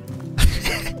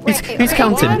 Who's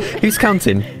counting? Who's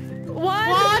counting?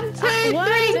 1, 2, 3, go!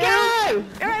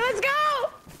 Alright, let's go!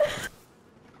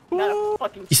 Not a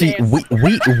fucking You see, chance.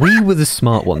 we were the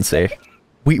smart ones here.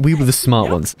 We were the smart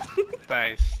ones.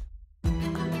 Nice.